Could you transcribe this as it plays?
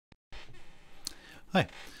Hi.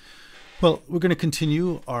 Well, we're going to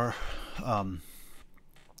continue our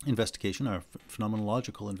investigation, our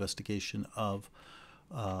phenomenological investigation of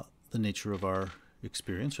the nature of our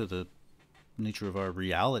experience, or the nature of our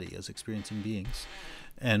reality as experiencing beings.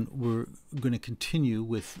 And we're going to continue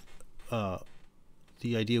with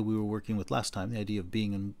the idea we were working with last time, the idea of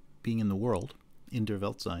being in the world, in der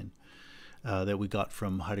Weltsein, that we got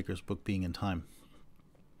from Heidegger's book Being in Time.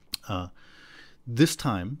 This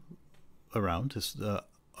time around,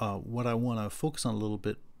 what I want to focus on a little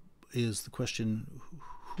bit is the question,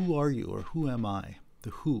 who are you, or who am I?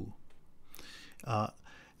 The who.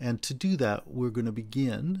 And to do that, we're going to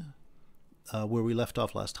begin where we left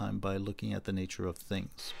off last time by looking at the nature of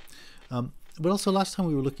things. But also last time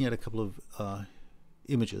we were looking at a couple of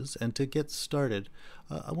images, and to get started,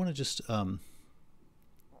 I want to just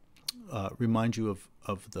remind you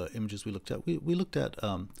of the images we looked at. We looked at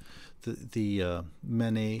the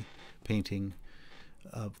Manet painting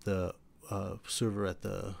of the server at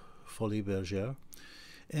the Folies Bergère,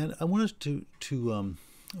 and I wanted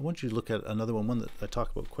I want you to look at another one that I talk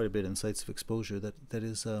about quite a bit in Sites of Exposure that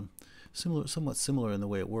is somewhat similar in the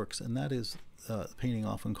way it works, and that is a painting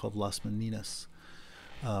often called Las Meninas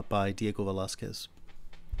by Diego Velázquez.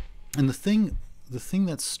 And the thing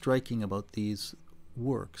that's striking about these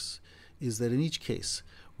works is that in each case,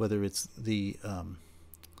 whether it's the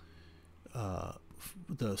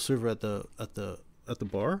server at the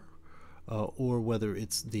bar, or whether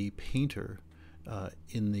it's the painter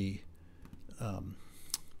in the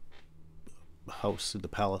house, in the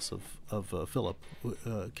palace of Philip,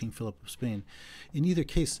 King Philip of Spain, in either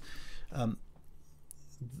case,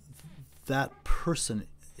 that person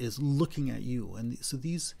is looking at you, and so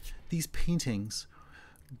these paintings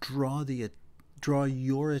draw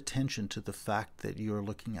your attention to the fact that you're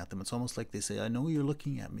looking at them. It's almost like they say, "I know you're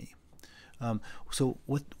looking at me." So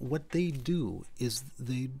what they do is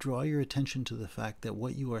they draw your attention to the fact that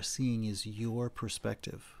what you are seeing is your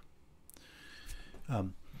perspective.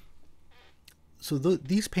 So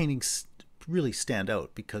these paintings really stand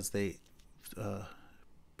out because their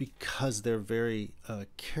very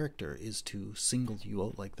character is to single you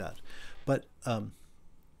out like that. But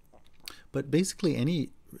basically,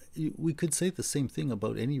 we could say the same thing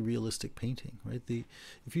about any realistic painting, right?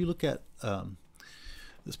 If you look at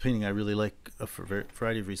this painting, I really like for a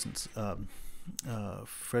variety of reasons.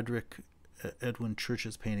 Frederick Edwin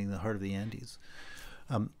Church's painting, "The Heart of the Andes."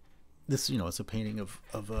 This, it's a painting of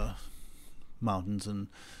mountains and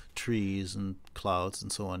trees and clouds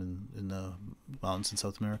and so on in the mountains in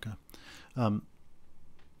South America.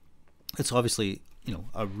 It's obviously,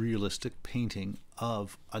 a realistic painting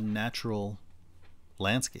of a natural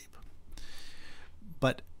landscape,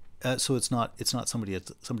 but so it's not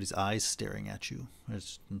somebody's eyes staring at you.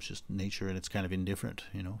 It's just nature, and it's kind of indifferent,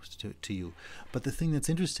 to you. But the thing that's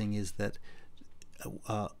interesting is that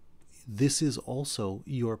this is also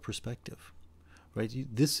your perspective, right?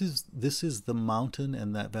 This is the mountain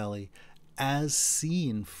and that valley as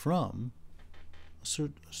seen from a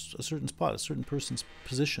certain spot, a certain person's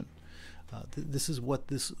position. This is what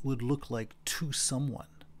this would look like to someone.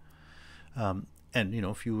 And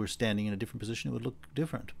if you were standing in a different position, it would look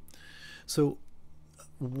different. So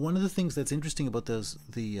one of the things that's interesting about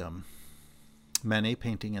the Manet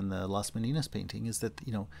painting and the Las Meninas painting is that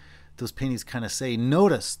those paintings kind of say,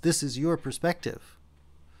 "Notice, this is your perspective."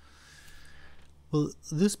 Well,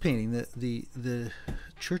 this painting, the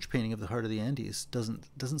church painting of the Heart of the Andes,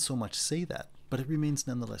 doesn't so much say that, but it remains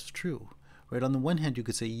nonetheless true, right? On the one hand, you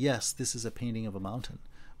could say, yes, this is a painting of a mountain,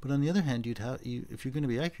 but on the other hand, if you're going to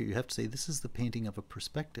be accurate, you have to say this is the painting of a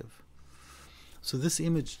perspective. So this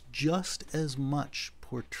image just as much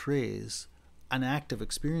portrays an act of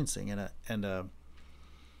experiencing and a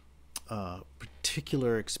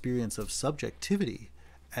particular experience of subjectivity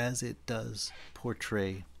as it does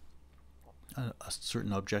portray a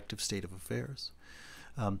certain objective state of affairs.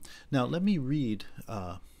 Now, let me read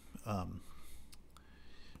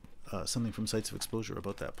something from Sites of Exposure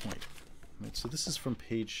about that point. Right, so this is from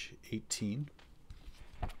page 18.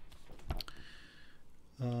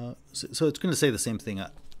 So it's going to say the same thing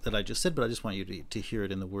that I just said, but I just want you to hear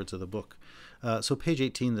it in the words of the book. So page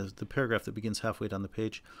 18, the paragraph that begins halfway down the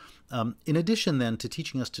page. In addition, then, to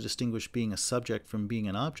teaching us to distinguish being a subject from being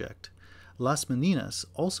an object, Las Meninas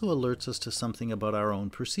also alerts us to something about our own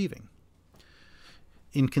perceiving.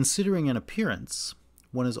 In considering an appearance,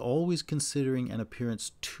 one is always considering an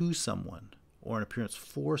appearance to someone or an appearance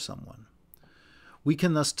for someone. We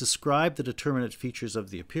can thus describe the determinate features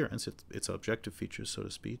of the appearance, its objective features, so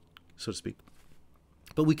to speak.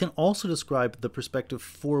 But we can also describe the perspective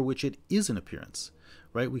for which it is an appearance,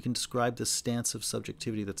 right? We can describe the stance of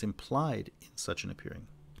subjectivity that's implied in such an appearing.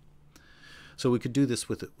 So we could do this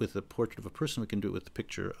with a portrait of a person. We can do it with the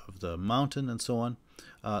picture of the mountain and so on.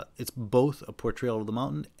 It's both a portrayal of the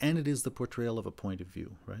mountain and it is the portrayal of a point of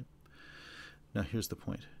view, right? Now here's the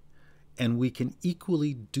point. And we can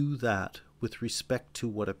equally do that with respect to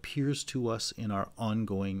what appears to us in our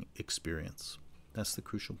ongoing experience. That's the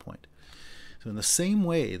crucial point. So in the same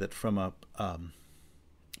way that from a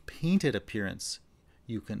painted appearance,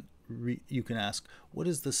 you can ask, what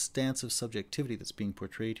is the stance of subjectivity that's being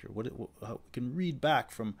portrayed here? How we can read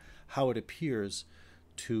back from how it appears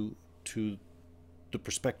to the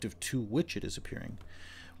perspective to which it is appearing.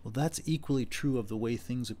 Well, that's equally true of the way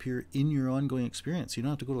things appear in your ongoing experience. You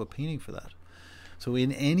don't have to go to a painting for that. So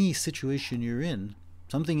in any situation you're in,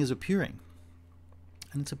 something is appearing,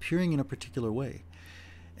 and it's appearing in a particular way,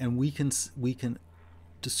 and we can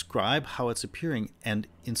describe how it's appearing, and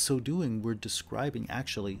in so doing, we're describing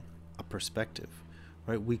actually a perspective,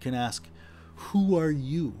 right? We can ask, who are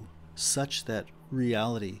you such that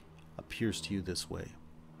reality appears to you this way?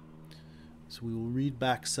 So we will read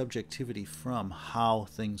back subjectivity from how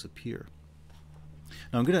things appear.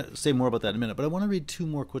 Now I'm going to say more about that in a minute, but I want to read two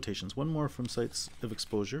more quotations. One more from Sites of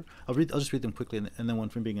Exposure. I'll just read them quickly, and then one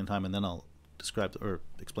from Being in Time, and then I'll describe or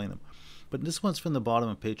explain them. But this one's from the bottom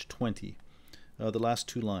of page 20, the last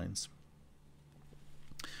two lines.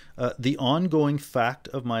 The ongoing fact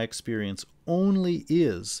of my experience only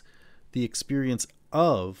is the experience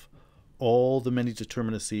of all the many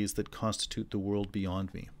determinacies that constitute the world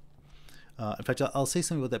beyond me. In fact, I'll say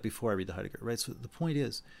something about that before I read the Heidegger, right? So the point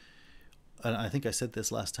is, and I think I said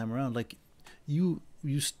this last time around, like you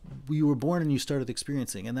were born and you started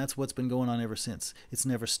experiencing, and that's what's been going on ever since. It's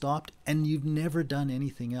never stopped, and you've never done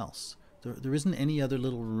anything else. There isn't any other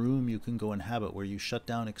little room you can go inhabit where you shut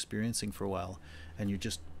down experiencing for a while and you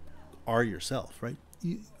just are yourself, right?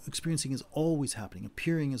 Experiencing is always happening.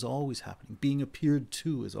 Appearing is always happening. Being appeared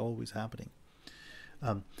to is always happening.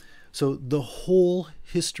 So the whole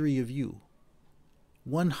history of you,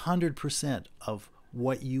 100% of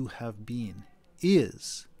what you have been,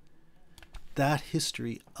 is that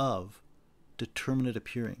history of determinate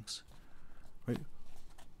appearings, right?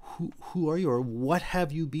 Who are you, or what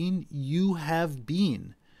have you been? You have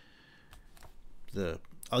been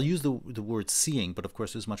I'll use the word seeing, but of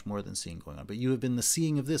course there's much more than seeing going on. But you have been the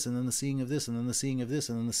seeing of this, and then the seeing of this, and then the seeing of this,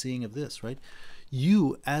 and then the seeing of this, right?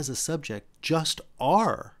 You, as a subject, just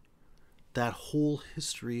are that whole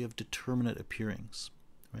history of determinate appearings,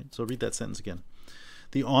 right? So read that sentence again.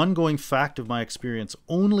 The ongoing fact of my experience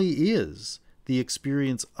only is the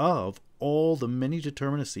experience of all the many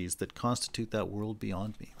determinacies that constitute that world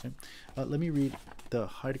beyond me. Right? Let me read the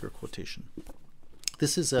Heidegger quotation.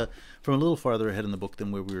 This is from a little farther ahead in the book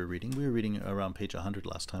than where we were reading. We were reading around page 100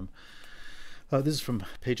 last time. This is from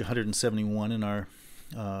page 171 in our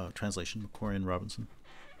translation, McCory and Robinson.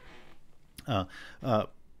 But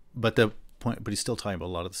he's still talking about a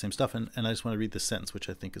lot of the same stuff, and I just want to read this sentence, which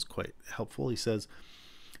I think is quite helpful. He says,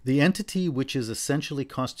 "The entity which is essentially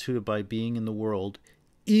constituted by being in the world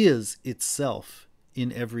is itself,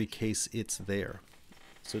 in every case it's there."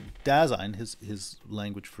 So Dasein, his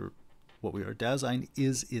language for what we are, Dasein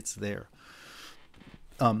is it's there.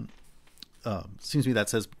 Seems to me that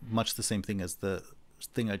says much the same thing as the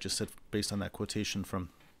thing I just said based on that quotation from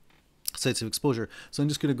Sites of Exposure. So I'm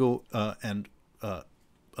just going to go and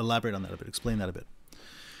elaborate on that a bit, explain that a bit.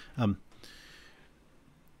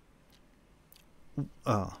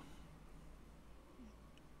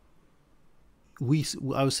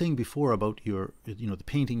 I was saying before about the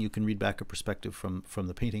painting, you can read back a perspective from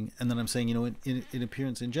the painting, and then I'm saying, in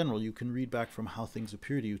appearance in general, you can read back from how things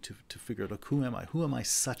appear to you to figure out, like, who am I? Who am I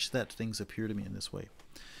such that things appear to me in this way?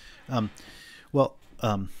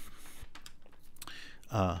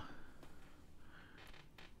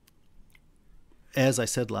 As I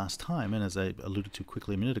said last time, and as I alluded to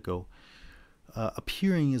quickly a minute ago,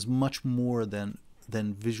 appearing is much more than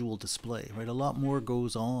visual display, right? A lot more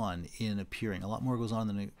goes on in appearing, a lot more goes on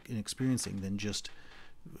in experiencing than just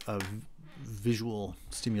visual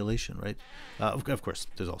stimulation, right? Of course,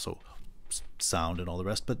 there's also sound and all the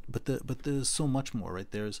rest, but there's so much more,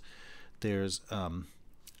 right? There's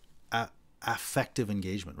affective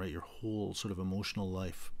engagement, right? Your whole sort of emotional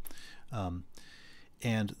life,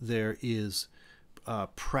 and there is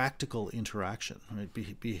practical interaction, right?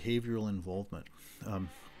 Behavioral involvement.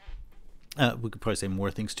 We could probably say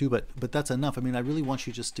more things too, but that's enough. I mean, I really want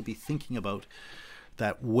you just to be thinking about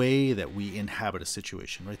that way that we inhabit a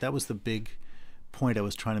situation, right? That was the big point I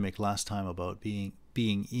was trying to make last time about being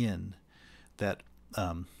in, that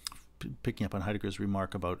picking up on Heidegger's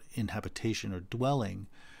remark about inhabitation or dwelling,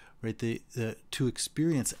 right? To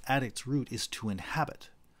experience at its root is to inhabit,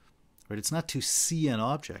 right? It's not to see an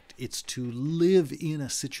object, it's to live in a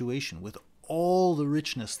situation with all the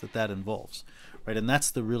richness that that involves, right? And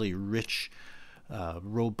that's the really rich,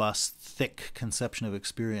 robust, thick conception of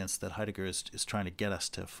experience that Heidegger is trying to get us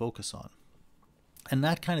to focus on. And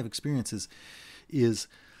that kind of experience is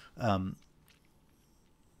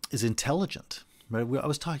intelligent, right? I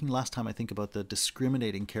was talking last time, I think, about the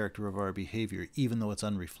discriminating character of our behavior, even though it's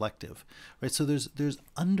unreflective, right? So there's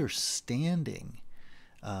understanding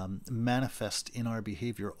manifest in our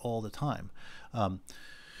behavior all the time.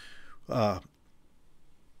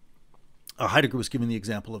 Heidegger was giving the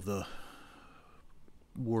example of the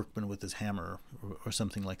workman with his hammer or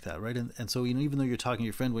something like that, right? And so, even though you're talking to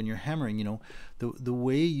your friend when you're hammering, the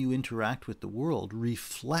way you interact with the world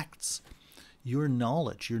reflects your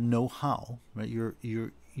knowledge, your know-how, right?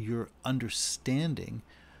 Your understanding,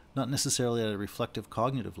 not necessarily at a reflective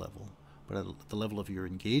cognitive level, but at the level of your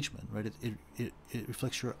engagement, right? It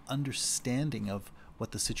reflects your understanding of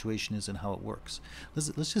what the situation is and how it works.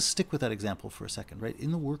 Let's just stick with that example for a second, right?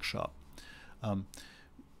 In the workshop, I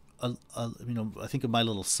think of my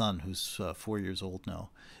little son who's 4 years old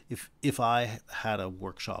now. If I had a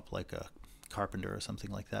workshop like a carpenter or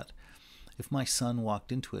something like that, if my son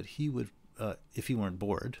walked into it, he would, if he weren't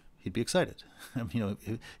bored, he'd be excited.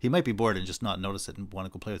 He might be bored and just not notice it and want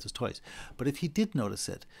to go play with his toys. But if he did notice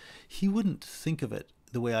it, he wouldn't think of it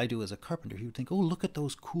the way I do as a carpenter. He would think, oh, look at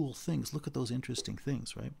those cool things, look at those interesting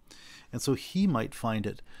things, right? And so he might find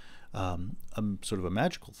it sort of a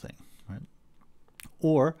magical thing, right?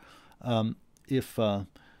 Or if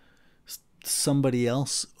somebody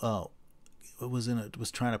else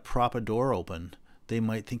was trying to prop a door open, they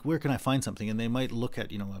might think, where can I find something? And they might look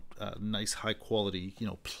at a nice high quality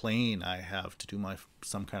plane I have to do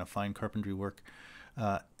some kind of fine carpentry work,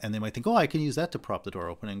 and they might think, oh, I can use that to prop the door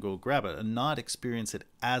open and go grab it, and not experience it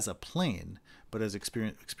as a plane, but as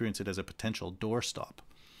experience it as a potential doorstop.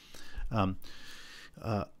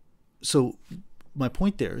 So my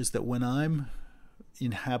point there is that when I'm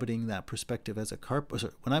inhabiting that perspective as a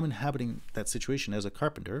when I'm inhabiting that situation as a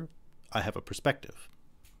carpenter, I have a perspective.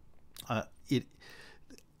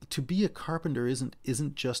 To be a carpenter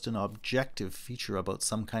isn't just an objective feature about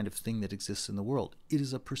some kind of thing that exists in the world. It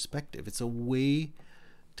is a perspective. It's a way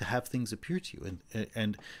to have things appear to you,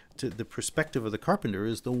 and the perspective of the carpenter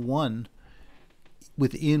is the one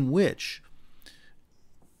within which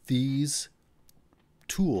these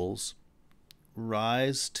tools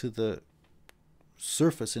rise to the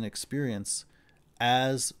surface in experience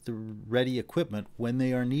as the ready equipment when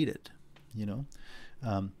they are needed,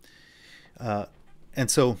 and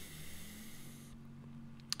so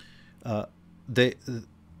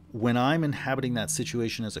when I'm inhabiting that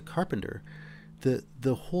situation as a carpenter,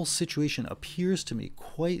 the whole situation appears to me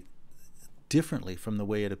quite differently from the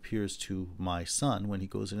way it appears to my son when he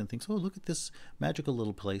goes in and thinks, oh, look at this magical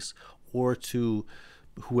little place, or to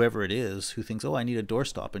whoever it is who thinks, oh, I need a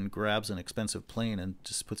doorstop, and grabs an expensive plane and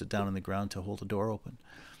just puts it down on the ground to hold the door open.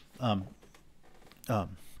 In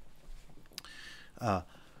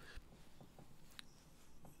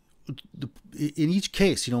each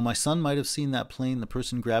case, my son might have seen that plane, the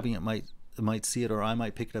person grabbing it might see it, or I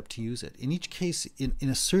might pick it up to use it. In each case, in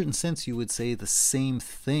a certain sense, you would say the same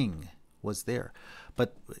thing was there.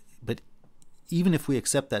 But even if we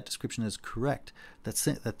accept that description as correct, that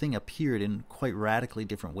thing appeared in quite radically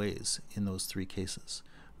different ways in those three cases,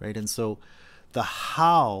 right? And so the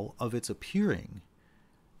how of its appearing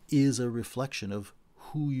is a reflection of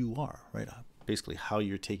who you are, right? Basically how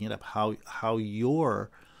you're taking it up, how you're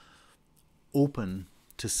open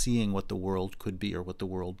to seeing what the world could be or what the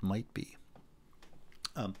world might be.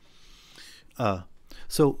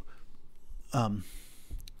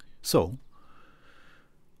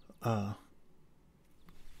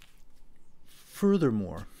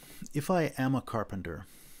 Furthermore, if I am a carpenter,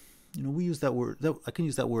 we use that word. I can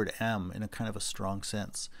use that word "am" in a kind of a strong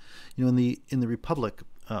sense. In the Republic,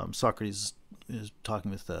 Socrates is talking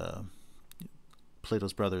with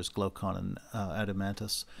Plato's brothers Glaucon and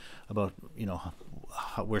Adeimantus about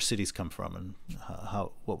where cities come from and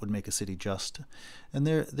what would make a city just, and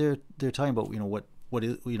they're talking about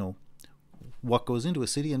what goes into a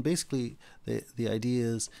city, and basically the idea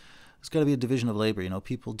is there's got to be a division of labor.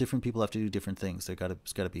 Different people have to do different things. There's got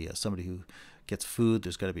to be somebody who gets food.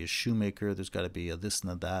 There's got to be a shoemaker. There's got to be a this and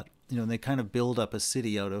a that. And they kind of build up a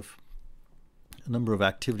city out of a number of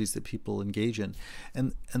activities that people engage in.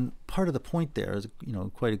 And part of the point there is,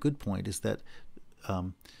 quite a good point, is that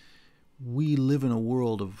we live in a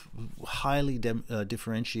world of highly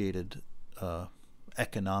differentiated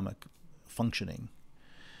economic functioning,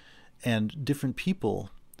 and different people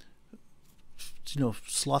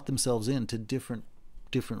slot themselves into different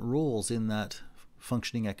roles in that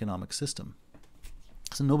functioning economic system.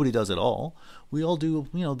 So nobody does it all. We all do,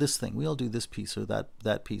 this thing. We all do this piece or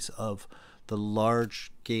that piece of the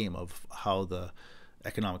large game of how the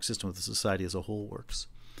economic system of the society as a whole works.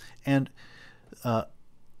 And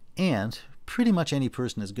pretty much any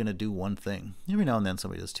person is going to do one thing. Every now and then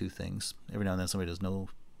somebody does two things. Every now and then somebody does no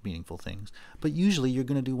meaningful things. But usually you're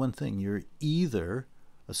going to do one thing. You're either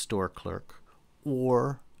a store clerk,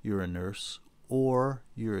 or you're a nurse, or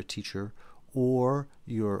you're a teacher, or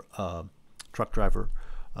you're a truck driver,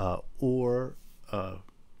 or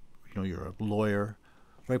you're a lawyer,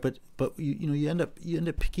 right? But you end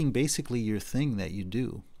up picking basically your thing that you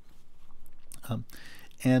do,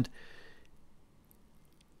 and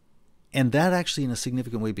that actually in a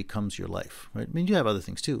significant way becomes your life, right? I mean, you have other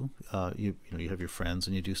things too. You have your friends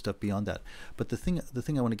and you do stuff beyond that. But the thing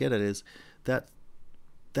I want to get at is that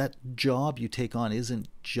job you take on isn't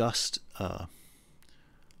just a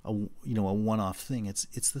one-off thing.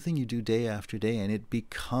 It's the thing you do day after day, and it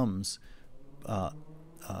becomes a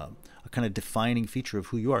kind of defining feature of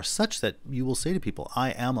who you are, such that you will say to people, "I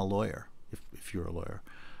am a lawyer," if you're a lawyer.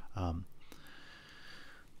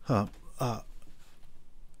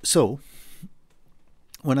 So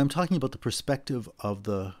when I'm talking about the perspective of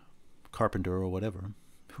the carpenter or whatever,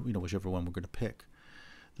 whichever one we're going to pick,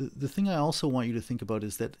 the thing I also want you to think about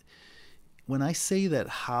is that when I say that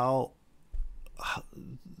how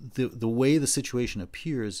the way the situation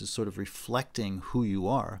appears is sort of reflecting who you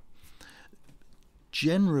are,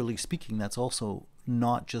 generally speaking, that's also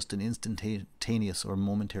not just an instantaneous or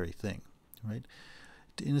momentary thing, right?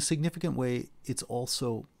 In a significant way, it's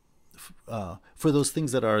also for those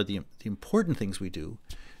things that are the important things we do,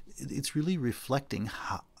 it's really reflecting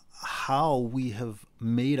how we have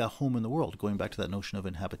made a home in the world, going back to that notion of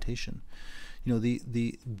inhabitation.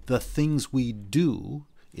 The things we do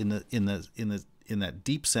in that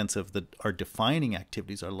deep sense of our defining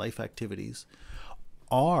activities, our life activities,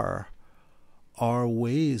 are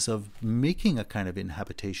ways of making a kind of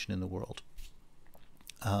inhabitation in the world.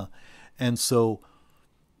 And so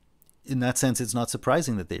in that sense, it's not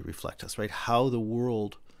surprising that they reflect us, right? How the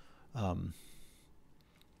world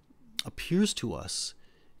appears to us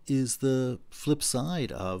is the flip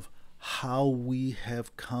side of how we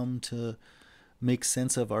have come to make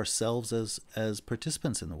sense of ourselves as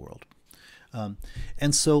participants in the world.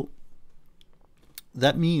 And so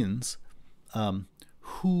that means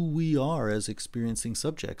who we are as experiencing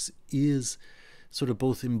subjects is sort of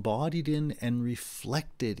both embodied in and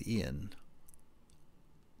reflected in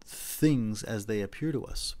things as they appear to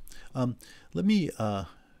us. Let me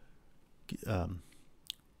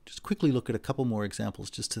just quickly look at a couple more examples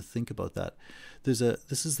just to think about that. There's a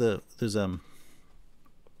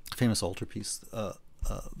famous altarpiece.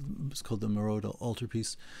 It's called the Maraude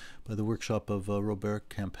altarpiece by the workshop of Robert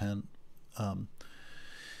Campin.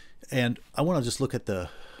 And I want to just look at the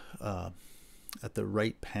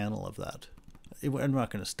right panel of that. I'm not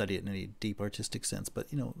going to study it in any deep artistic sense, but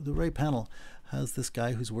the right panel has this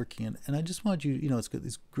guy who's working in, and I just want you, it's got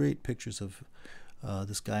these great pictures of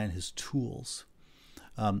this guy and his tools.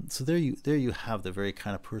 So there you have the very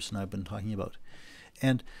kind of person I've been talking about,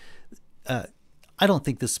 and I don't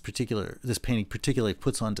think this painting particularly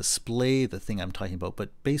puts on display the thing I'm talking about, but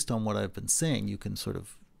based on what I've been saying, you can sort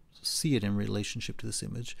of see it in relationship to this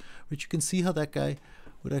image, which you can see how that guy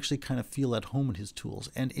would actually kind of feel at home in his tools.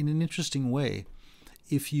 And in an interesting way,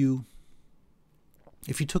 if you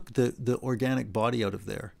took the organic body out of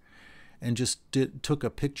there and just took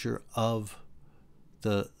a picture of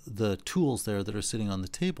the tools there that are sitting on the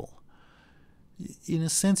table, in a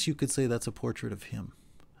sense you could say that's a portrait of him.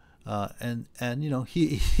 And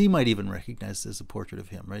he might even recognize it as a portrait of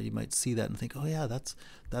him, right? You might see that and think, oh yeah,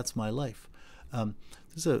 that's my life.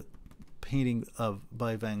 There's a painting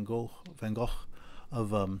by Van Gogh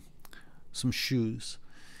of some shoes,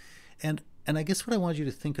 and I guess what I want you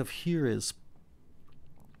to think of here is,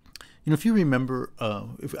 if you remember,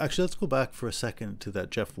 let's go back for a second to that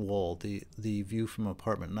Jeff Wall, the view from an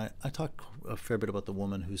apartment. And I talked a fair bit about the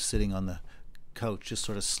woman who's sitting on the couch, just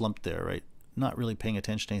sort of slumped there, right? Not really paying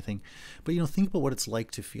attention to anything. But, think about what it's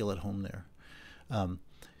like to feel at home there.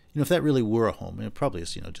 If that really were a home, and it probably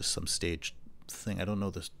is, just some staged thing. I don't know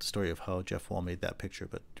the story of how Jeff Wall made that picture,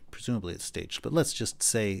 but presumably it's staged. But let's just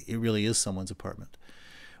say it really is someone's apartment.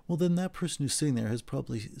 Well, then that person who's sitting there has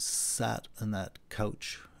probably sat on that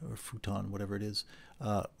couch or futon, whatever it is,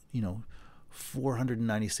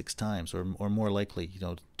 496 times, or more likely,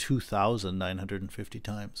 2,950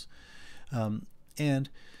 times. And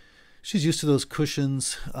she's used to those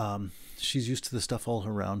cushions. She's used to the stuff all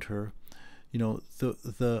around her.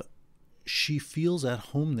 she feels at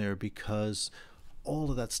home there because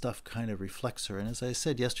all of that stuff kind of reflects her. And as I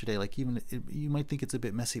said yesterday, like even you might think it's a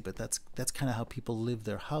bit messy, but that's kind of how people live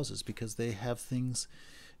their houses, because they have things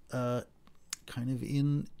kind of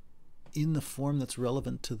in the form that's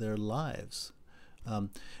relevant to their lives. And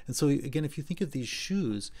so again, if you think of these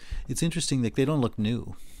shoes, it's interesting that they don't look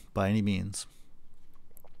new by any means.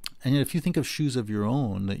 And yet if you think of shoes of your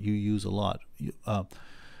own that you use a lot,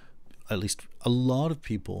 at least a lot of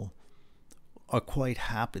people are quite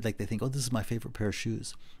happy. Like they think, oh, this is my favorite pair of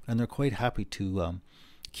shoes. And they're quite happy to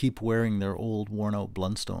keep wearing their old worn out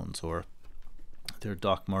Blundstones or their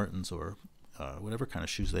Doc Martens or whatever kind of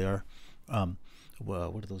shoes they are.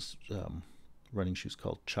 Well, what are those running shoes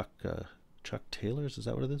called? Chuck Taylors? Is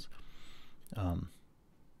that what it is?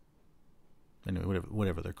 Anyway,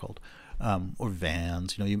 whatever they're called, or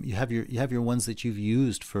Vans. You know, you have your ones that you've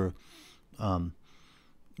used for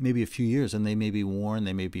maybe a few years, and they may be worn,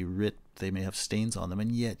 they may be ripped, they may have stains on them,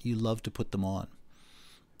 and yet you love to put them on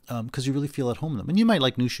because you really feel at home in them. And you might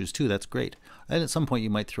like new shoes too. That's great. And at some point, you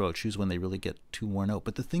might throw out shoes when they really get too worn out.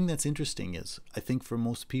 But the thing that's interesting is, I think for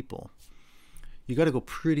most people, you got to go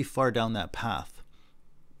pretty far down that path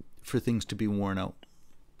for things to be worn out.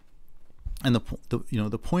 And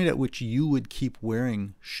the point at which you would keep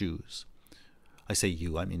wearing shoes, I say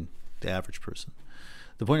you, I mean the average person.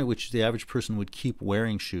 The point at which the average person would keep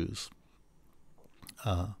wearing shoes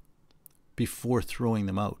before throwing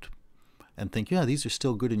them out and think, yeah, these are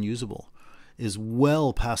still good and usable, is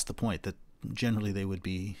well past the point that generally they would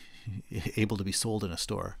be able to be sold in a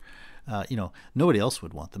store. Nobody else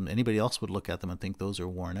would want them. Anybody else would look at them and think those are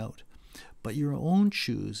worn out. But your own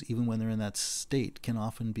shoes, even when they're in that state, can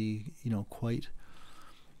often be, quite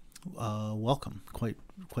welcome,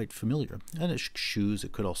 quite familiar. And it's shoes.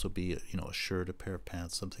 It could also be, a shirt, a pair of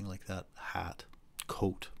pants, something like that, hat,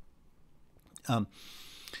 coat.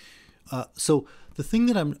 So the thing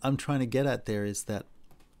that I'm trying to get at there is that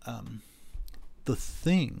the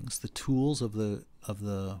tools of the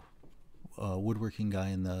woodworking guy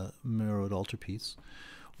in the mirrored altarpiece,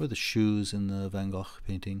 or the shoes in the Van Gogh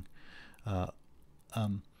painting,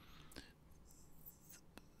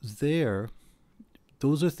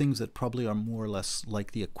 those are things that probably are more or less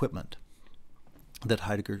like the equipment that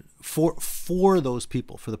Heidegger, for those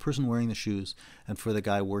people, for the person wearing the shoes and for the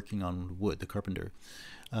guy working on wood, the carpenter,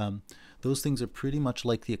 those things are pretty much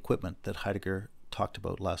like the equipment that Heidegger talked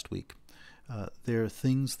about last week. They're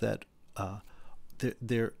things that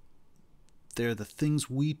they're the things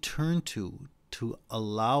we turn to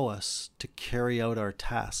allow us to carry out our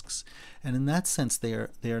tasks. And in that sense, they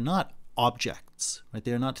are not objects, right?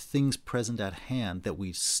 They are not things present at hand that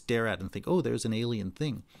we stare at and think, oh, there's an alien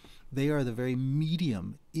thing. They are the very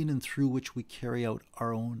medium in and through which we carry out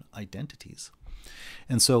our own identities.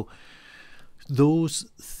 And so those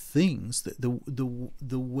things,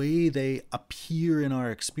 the way they appear in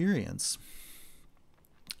our experience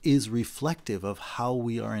is reflective of how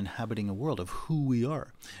we are inhabiting a world, of who we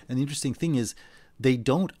are. And the interesting thing is, they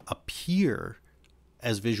don't appear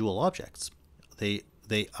as visual objects. They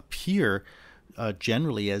appear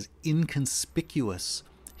generally as inconspicuous,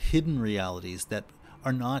 hidden realities that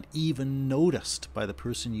are not even noticed by the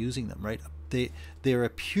person using them, right? Their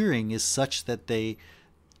appearing is such that they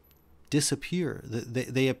disappear.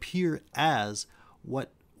 They appear as what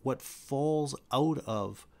falls out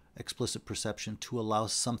of explicit perception to allow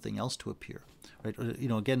something else to appear, right?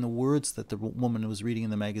 Again, the words that the woman was reading in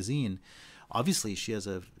the magazine, obviously she has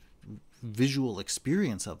a visual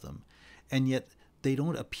experience of them, and yet they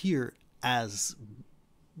don't appear as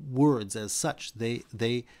words as such.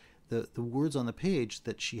 The words on the page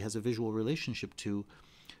that she has a visual relationship to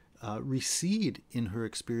recede in her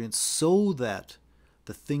experience so that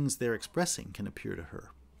the things they're expressing can appear to her,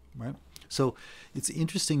 right? So it's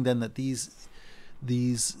interesting then that these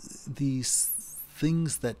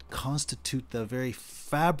things that constitute the very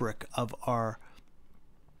fabric of our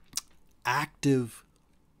active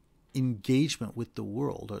engagement with the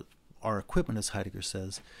world, or our equipment, as Heidegger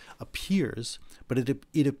says, appears, but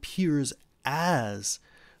it appears as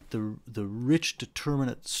the rich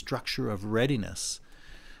determinate structure of readiness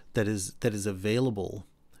that is available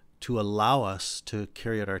to allow us to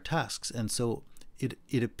carry out our tasks. And so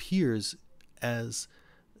it appears as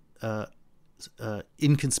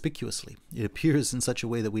inconspicuously. It appears in such a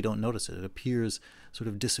way that we don't notice it. It appears sort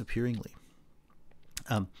of disappearingly.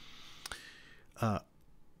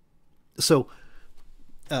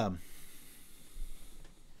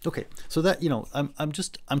 Okay, so that,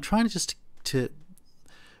 I'm trying to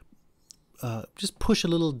just push a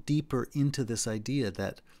little deeper into this idea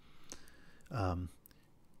that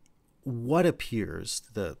what appears,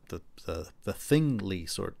 the thingly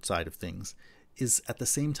sort side of things, is at the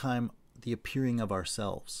same time the appearing of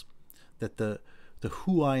ourselves. That the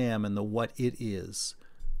who I am and the what it is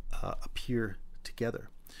appear together,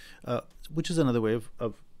 which is another way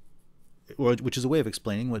or which is a way of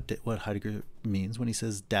explaining what Heidegger means when he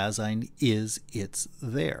says Dasein is it's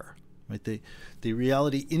there. Right? The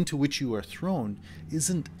reality into which you are thrown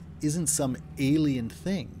isn't some alien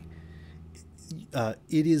thing.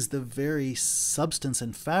 It is the very substance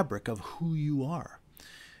and fabric of who you are,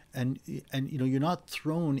 and you're not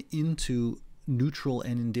thrown into neutral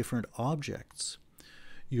and indifferent objects.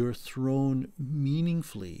 You're thrown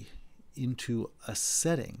meaningfully into a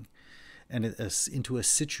setting and into a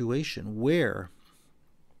situation where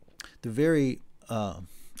the very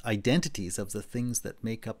identities of the things that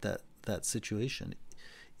make up that situation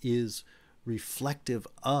is reflective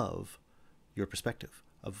of your perspective,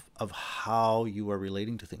 of how you are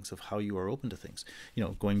relating to things, of how you are open to things.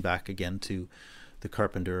 Going back again to the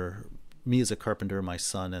carpenter, me as a carpenter, my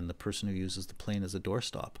son, and the person who uses the plane as a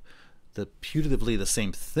doorstop. The putatively the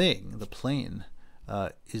same thing, the plane,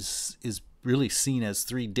 is really seen as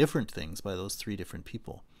three different things by those three different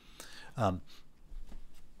people.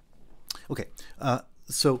 Okay,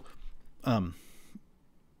 so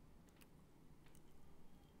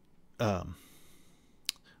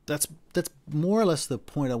that's more or less the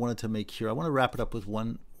point I wanted to make here. I want to wrap it up with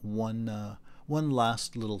one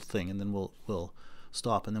last little thing, and then we'll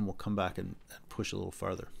stop, and then we'll come back and push a little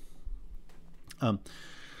farther.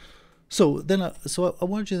 So I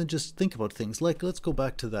wanted you to just think about things like, let's go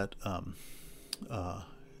back to that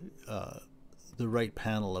the right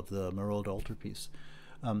panel of the Marolles altarpiece.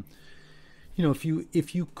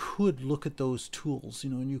 If you could look at those tools,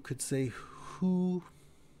 and you could say who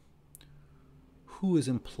is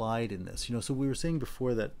implied in this. So we were saying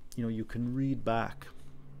before that you can read back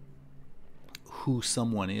who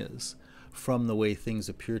someone is from the way things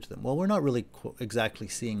appear to them. Well, we're not really exactly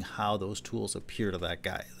seeing how those tools appear to that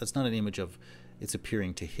guy. That's not an image of it's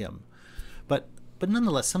appearing to him. But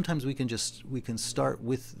nonetheless, sometimes we can start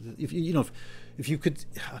with, if you could,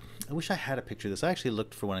 I wish I had a picture of this. I actually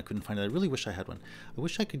looked for one, I couldn't find it. I really wish I had one. I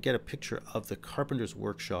wish I could get a picture of the carpenter's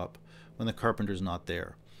workshop when the carpenter's not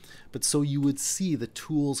there. But so you would see the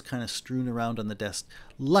tools kind of strewn around on the desk,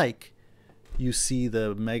 like you see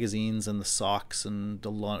the magazines and the socks and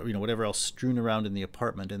the whatever else strewn around in the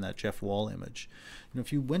apartment in that Jeff Wall image.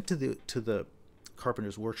 If you went to the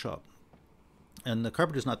carpenter's workshop and the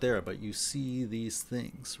carpenter's not there, but you see these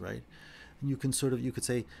things, right? And you could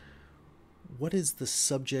say, what is the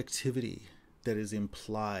subjectivity that is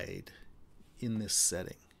implied in this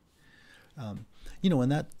setting? And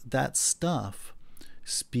that stuff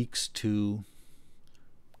speaks to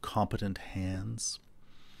competent hands.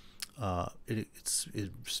 It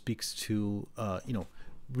speaks to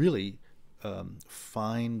really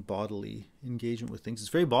fine bodily engagement with things. It's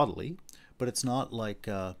very bodily, but it's not like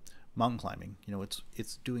mountain climbing.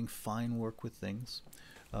 It's doing fine work with things,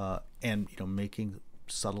 and making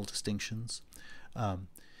subtle distinctions.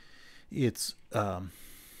 It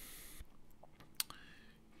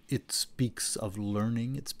speaks of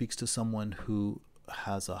learning. It speaks to someone who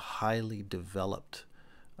has a highly developed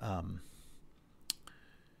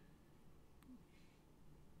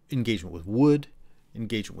engagement with wood,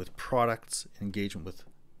 engagement with products, engagement with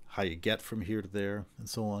how you get from here to there, and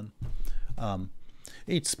so on.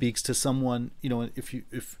 It speaks to someone, if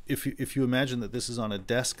you imagine that this is on a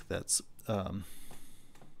desk that's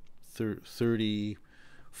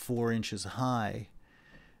 34 inches high,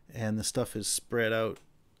 and the stuff is spread out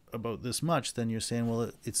about this much, then you're saying,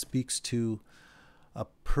 well, it speaks to a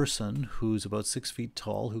person who's about 6 feet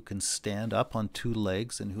tall, who can stand up on two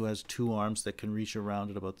legs, and who has two arms that can reach around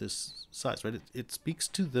at about this size, right? It speaks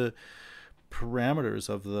to the parameters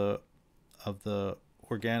of the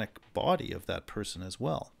organic body of that person as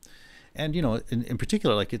well. And in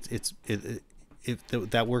particular, like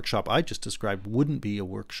that workshop I just described wouldn't be a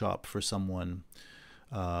workshop for someone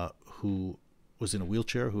who was in a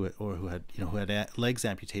wheelchair, who had legs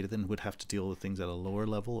amputated, and would have to deal with things at a lower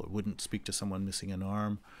level. It wouldn't speak to someone missing an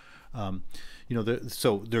arm.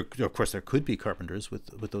 So there, of course, there could be carpenters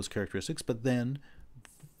with those characteristics, but then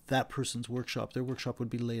that person's workshop, their workshop would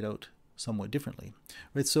be laid out somewhat differently,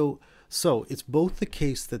 right? So it's both the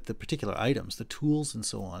case that the particular items, the tools and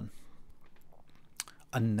so on,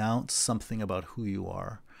 announce something about who you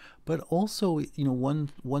are, but also,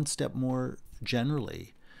 one step more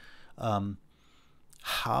generally,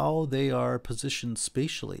 how they are positioned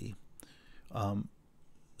spatially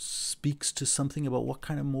speaks to something about what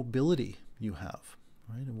kind of mobility you have,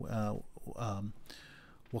 right?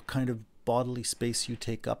 What kind of bodily space you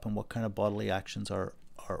take up and what kind of bodily actions are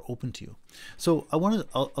open to you. So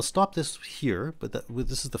I'll stop this here, but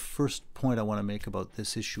this is the first point I want to make about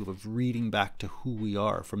this issue of reading back to who we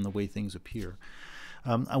are from the way things appear.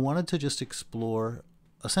 I wanted to just explore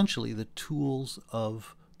essentially the tools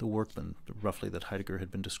of the workman, roughly, that Heidegger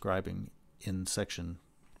had been describing in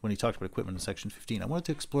when he talked about equipment in section 15. I wanted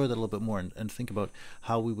to explore that a little bit more and think about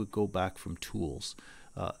how we would go back from tools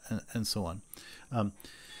and so on.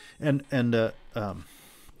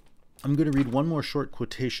 I'm going to read one more short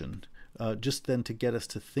quotation just then to get us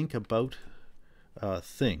to think about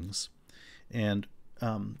things. And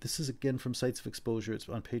this is again from Sites of Exposure. It's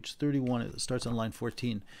on page 31. It starts on line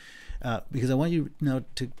 14. Because I want you now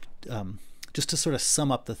to just to sort of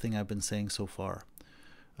sum up the thing I've been saying so far.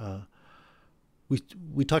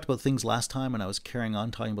 We talked about things last time, and I was carrying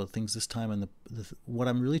on talking about things this time. And what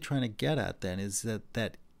I'm really trying to get at then is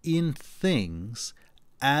that in things,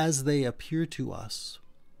 as they appear to us,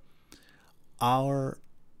 our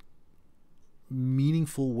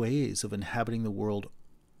meaningful ways of inhabiting the world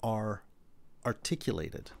are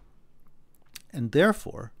articulated. And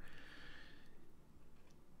therefore,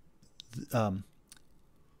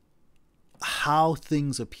 how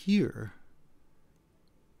things appear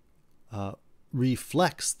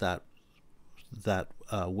reflects that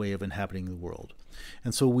way of inhabiting the world.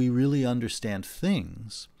 And so we really understand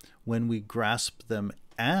things when we grasp them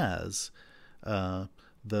as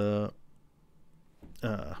the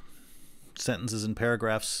sentences and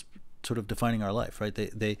paragraphs sort of defining our life, right?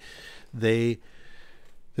 They're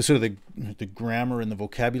sort of the grammar and the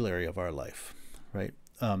vocabulary of our life, right?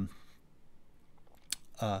 And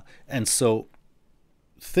so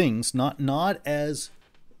things not as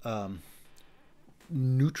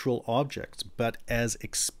neutral objects, but as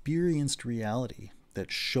experienced reality that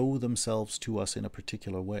show themselves to us in a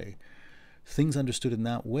particular way. Things understood in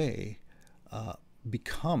that way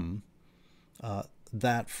become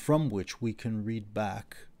that from which we can read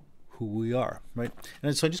back who we are, right?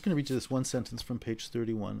 And so I'm just going to read you this one sentence from page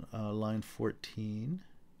 31, line 14.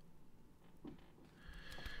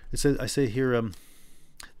 It says, I say here,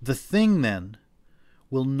 the thing then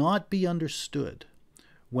will not be understood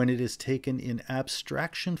when it is taken in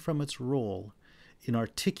abstraction from its role in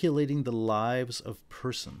articulating the lives of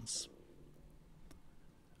persons.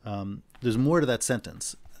 There's more to that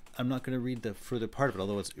sentence. I'm not going to read the further part of it,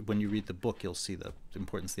 although when you read the book, you'll see the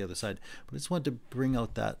importance of the other side. But I just wanted to bring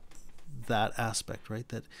out that aspect, right?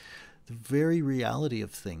 That the very reality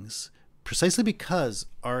of things, precisely because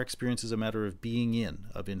our experience is a matter of being in,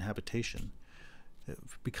 of inhabitation,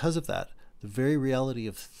 because of that, the very reality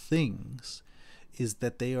of things is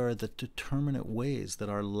that they are the determinate ways that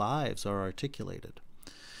our lives are articulated.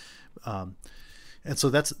 And so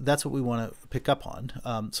that's what we want to pick up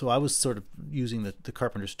on. So I was sort of using the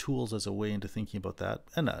carpenter's tools as a way into thinking about that,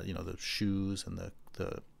 and the shoes and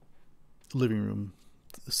the living room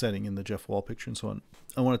setting in the Jeff Wall picture and so on.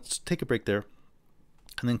 I want to take a break there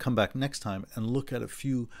and then come back next time and look at a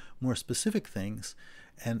few more specific things,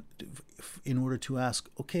 and in order to ask,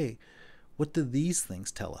 okay, what do these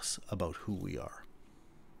things tell us about who we are?